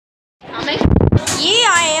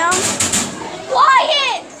Yeah, I am.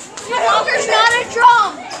 Quiet! Walker's not a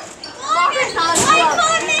drum. Walker's not a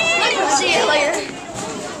drum. See you later.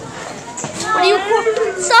 What do you?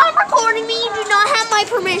 Stop recording me. You do not have my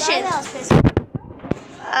permission. You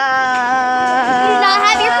do not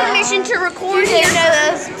have your permission to record here.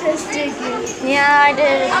 Yeah, I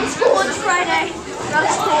did. I'm school on Friday. I'm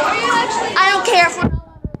school. I don't care if we're.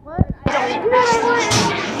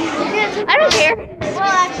 I don't care.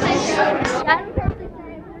 Well, actually,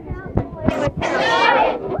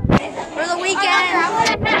 for the weekend.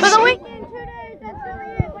 For the weekend, 2 days, that's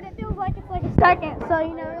really it. But it feels like it's like a second, so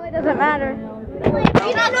you know, it really doesn't matter.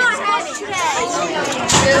 You don't know I have it today.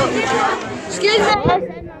 Excuse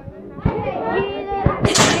me.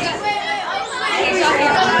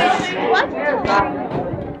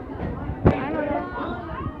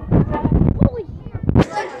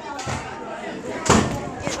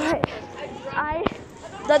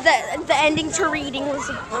 The ending to reading was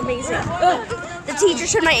amazing. The teacher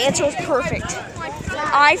said my answer was perfect.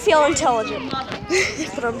 I feel intelligent.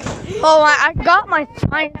 Oh, I got my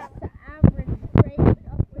science average grade up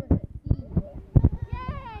to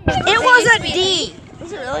a C. It was a D.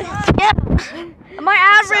 Was it really? Yeah. My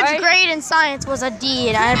average grade in science was a D,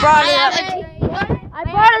 and I brought it up. I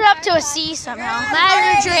brought it up to a C somehow. My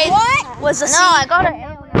average grade was a C. No, I got an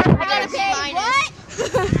A. I got a B minus.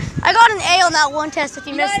 I got an A on that one test. If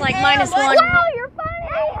you missed like -1. Wow, you're funny.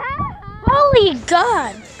 Holy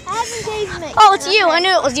God! Oh, it's you. I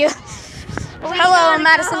knew it was you. Hello,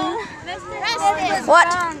 Madison. What?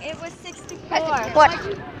 It was 64. What?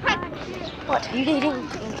 What? Are you dating?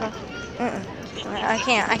 I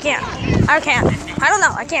can't. I don't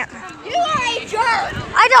know. I can't. You are a jerk.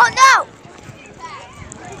 I don't know.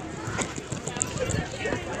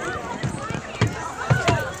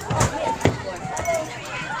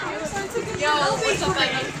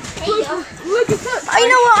 Oh, you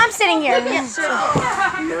know what? I'm sitting here. So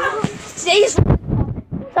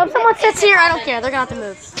if someone sits here, I don't care. They're gonna have to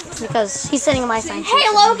move because he's sitting in my sign. Hey,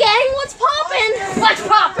 hello, gang. What's poppin'? What's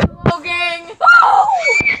poppin', hello, gang? Oh!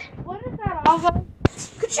 What is that off of?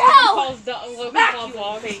 Ka-chow!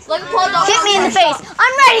 Hit me in the face.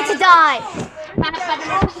 I'm ready to die.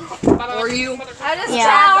 Are you?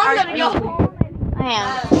 Yeah. I'm gonna go home. I am.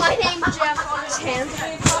 My name's Jeff on his hands.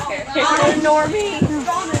 Ignore me.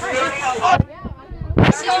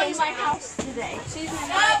 Going to my house today.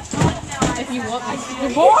 If you want me.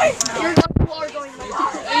 Boy! You're going to my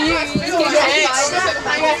house.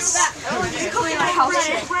 Yes. You're coming to my house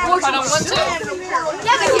today. I don't want to.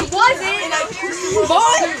 Yeah, but he wasn't.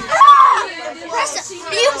 Boy!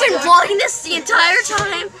 You've been vlogging this the entire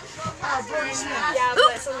time.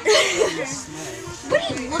 Oops. What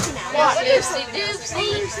are you looking at?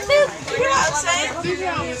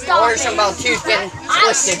 Or something about tooth getting I'll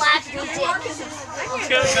twisted. slap your dick.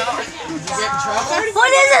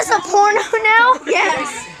 What is this? A porno now? Yes.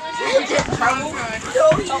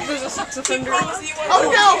 There's a sex offender. Oh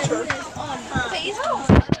no.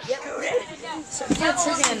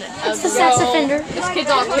 It's the sex offender. This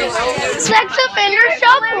kid's on kids. Sex offender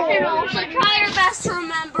shuffle. So try your best to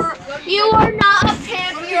remember, you are not a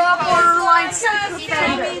pimp, you're a borderline sex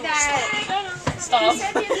offender. Stop.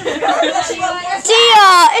 Tia,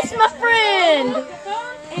 it's my friend.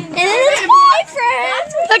 And it's my friend.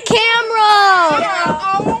 The camera.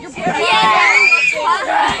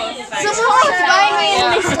 Someone was buying me and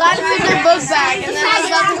they slapped me with their book bag and then I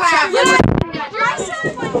got the crap.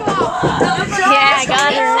 Yeah, I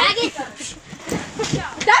got her.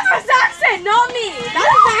 That's his accent, not me.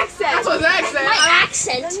 That's his accent. That's what's accent. My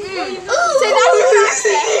accent. Say that's his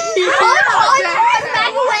accent.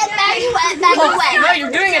 Baggy wet. No,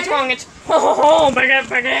 you're doing it wrong. It's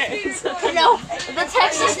baguette. No, the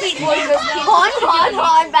Texas people goes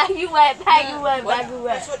hon, baggy wet.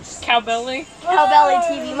 Cowbelly. Cowbelly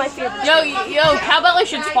TV, my favorite. Yo, Cowbelly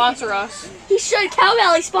should sponsor us. He should.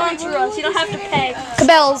 Cowbelly sponsor us. You don't have to pay.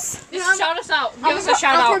 Cabels. Just shout us out. Give us a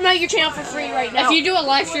shout I'll out. promote your channel for free right now. If you do a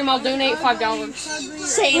live stream, I'll donate $5.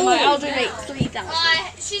 Same, I'll donate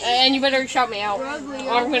 3,000. And you better shout me out. Or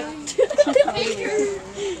I'm gonna.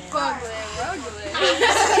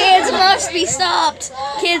 Kids must be stopped.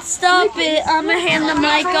 Kids, stop it. I'm gonna hand the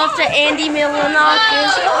mic off to Andy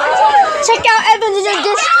Milanakis. Check out Evan's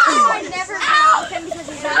edition.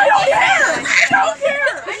 I don't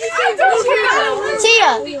care.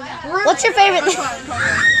 Tia, what's your favorite thing?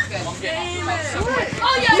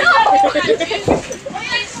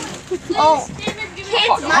 Oh,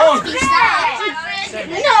 kids must be stopped.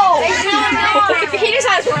 No. He just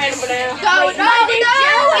has random banana.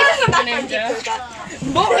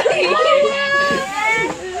 No.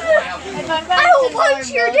 I will punch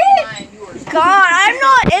your dick.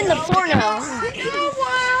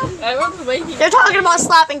 waking. They're talking about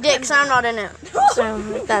slapping dicks. I'm not in it. So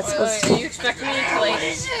that's what's. You expect me to like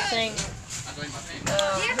sing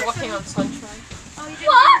Walking on Sunshine?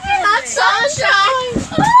 Walking on sunshine.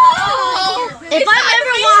 Oh. If I'm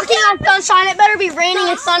ever walking on sunshine, it better be raining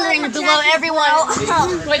and thundering below everyone.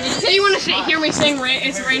 Wait, did you say you want to hear me sing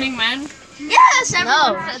It's Raining Men? Yes, everyone.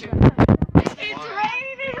 No. It's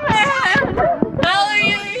raining men.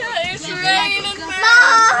 Hallelujah, it's raining men.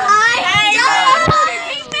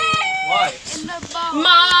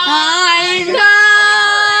 My God.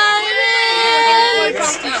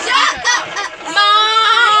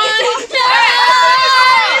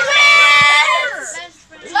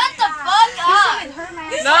 Shut the fuck up.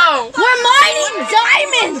 No. We're mining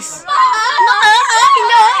diamonds.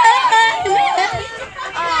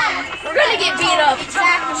 We're gonna get beat up.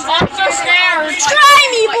 I'm so scared. Try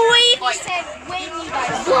me, boy.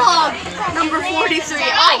 Vlog number 43.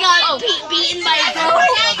 I got beaten by a girl.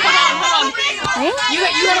 Hold on. You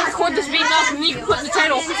gotta record this beating up and you can put in the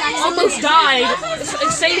title. Almost died.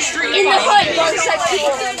 It's same street. In the hood, gone sex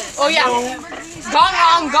people. Oh yeah. Gone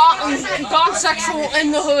wrong, gone sexual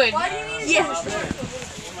in the hood. Yeah.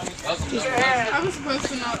 I was supposed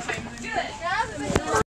to not say that.